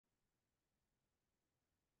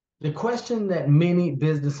The question that many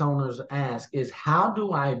business owners ask is, how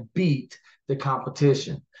do I beat the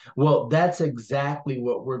competition? Well, that's exactly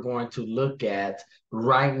what we're going to look at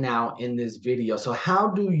right now in this video. So how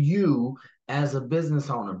do you, as a business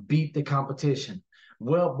owner, beat the competition?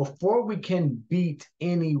 Well, before we can beat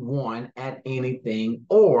anyone at anything,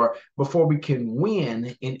 or before we can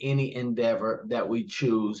win in any endeavor that we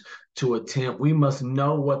choose to attempt, we must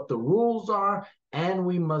know what the rules are, and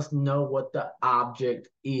we must know what the object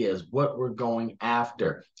is, what we're going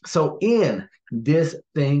after. So in this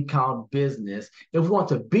thing called business, if we want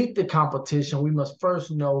to beat the competition, we must first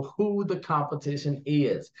know who the competition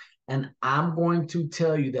is. And I'm going to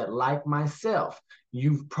tell you that, like myself,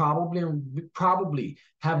 you've probably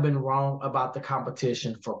have been wrong about the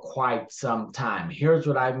competition for quite some time. Here's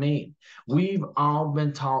what I mean. We've all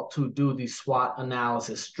been taught to do the SWOT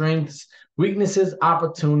analysis: strengths, weaknesses,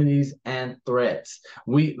 opportunities, and threats.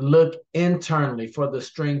 We look internally for the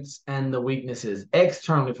strengths and the weaknesses,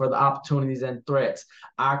 externally for the opportunities and threats.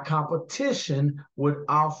 Our competition would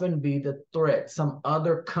often be the threat: some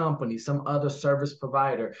other company, some other service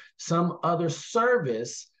provider, some other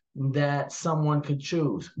service that someone could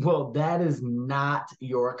choose. Well, that is not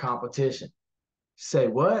your competition. Say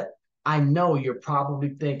what? I know you're probably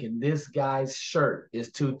thinking this guy's shirt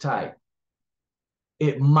is too tight.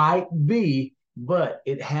 It might be, but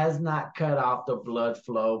it has not cut off the blood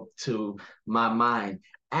flow to my mind.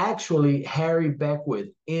 Actually, Harry Beckwith,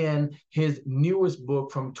 in his newest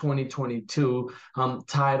book from 2022,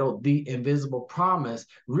 titled The Invisible Promise,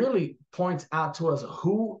 really points out to us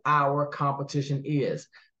who our competition is.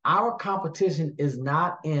 Our competition is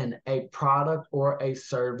not in a product or a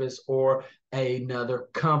service or another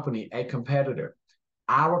company, a competitor.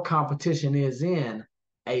 Our competition is in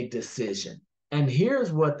a decision. And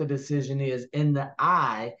here's what the decision is in the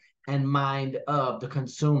eye and mind of the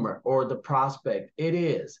consumer or the prospect. It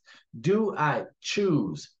is, do I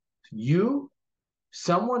choose you,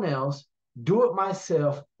 someone else, do it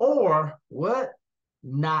myself, or what?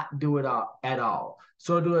 Not do it at all.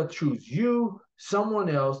 So do I choose you, someone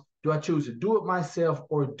else? Do I choose to do it myself,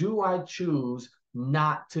 or do I choose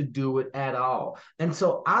not to do it at all? And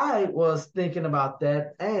so I was thinking about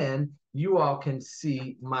that, and you all can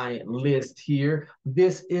see my list here.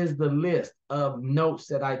 This is the list of notes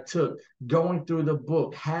that I took going through the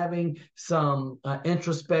book, having some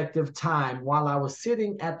introspective time while I was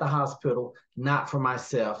sitting at the hospital, not for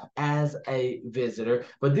myself as a visitor,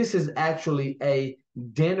 but this is actually a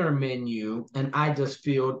dinner menu, and I just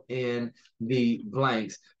filled in the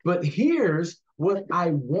blanks. But here's what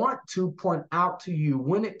I want to point out to you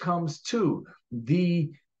when it comes to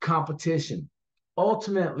the competition.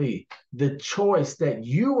 Ultimately, the choice that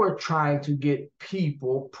you are trying to get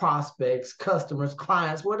people, prospects, customers,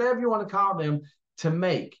 clients, whatever you want to call them, to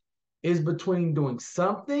make is between doing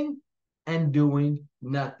something and doing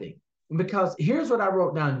nothing. Because here's what I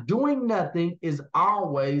wrote down: doing nothing is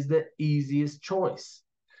always the easiest choice.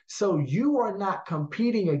 So you are not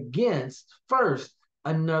competing against, first,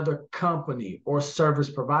 another company or service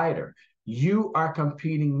provider. You are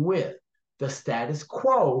competing with the status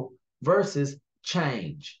quo versus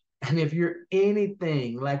change. And if you're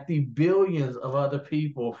anything like the billions of other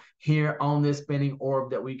people here on this spinning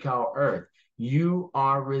orb that we call Earth, you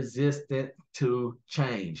are resistant to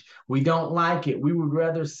change. We don't like it. We would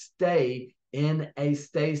rather stay in a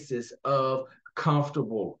stasis of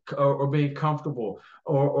comfortable or being comfortable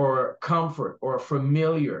or comfort or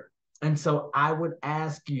familiar. And so I would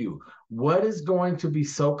ask you, what is going to be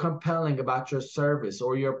so compelling about your service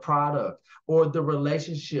or your product or the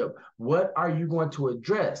relationship? What are you going to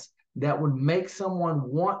address that would make someone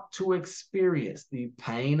want to experience the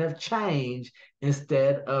pain of change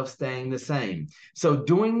instead of staying the same? So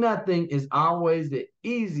doing nothing is always the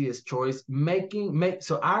easiest choice.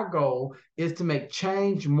 So our goal is to make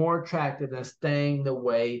change more attractive than staying the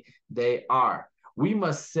way they are. We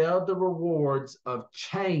must sell the rewards of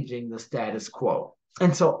changing the status quo.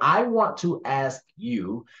 And so I want to ask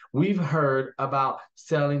you, we've heard about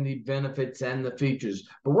selling the benefits and the features,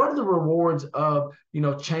 but what are the rewards of,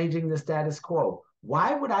 changing the status quo?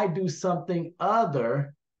 Why would I do something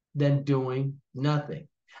other than doing nothing?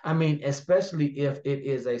 I mean, especially if it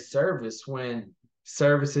is a service, when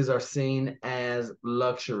services are seen as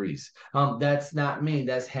luxuries. That's not me.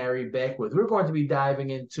 That's Harry Beckwith. We're going to be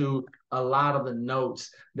diving into a lot of the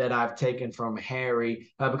notes that I've taken from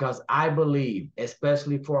Harry because I believe,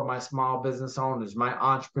 especially for my small business owners, my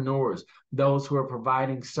entrepreneurs, those who are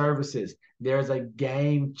providing services, there's a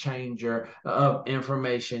game changer of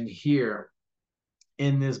information here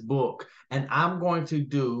in this book. And I'm going to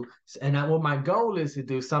do, what my goal is to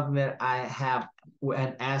do something that I have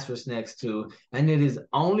an asterisk next to, and it is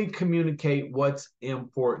only communicate what's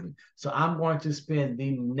important. So I'm going to spend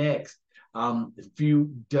the next few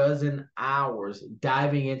dozen hours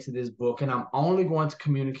diving into this book, and I'm only going to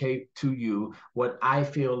communicate to you what I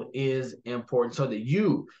feel is important so that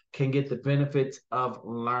you can get the benefits of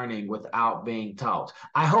learning without being taught.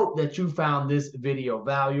 I hope that you found this video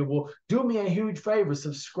valuable. Do me a huge favor,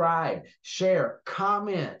 subscribe, share,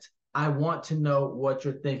 comment. I want to know what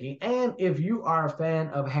you're thinking. And if you are a fan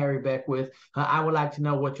of Harry Beckwith, I would like to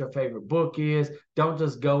know what your favorite book is. Don't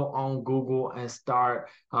just go on Google and start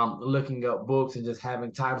looking up books and just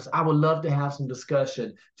having titles. I would love to have some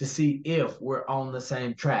discussion to see if we're on the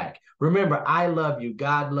same track. Remember, I love you,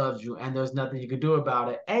 God loves you, and there's nothing you can do about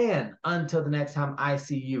it. And until the next time I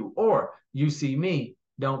see you or you see me,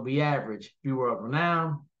 don't be average. Be world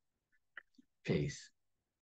renowned. Peace.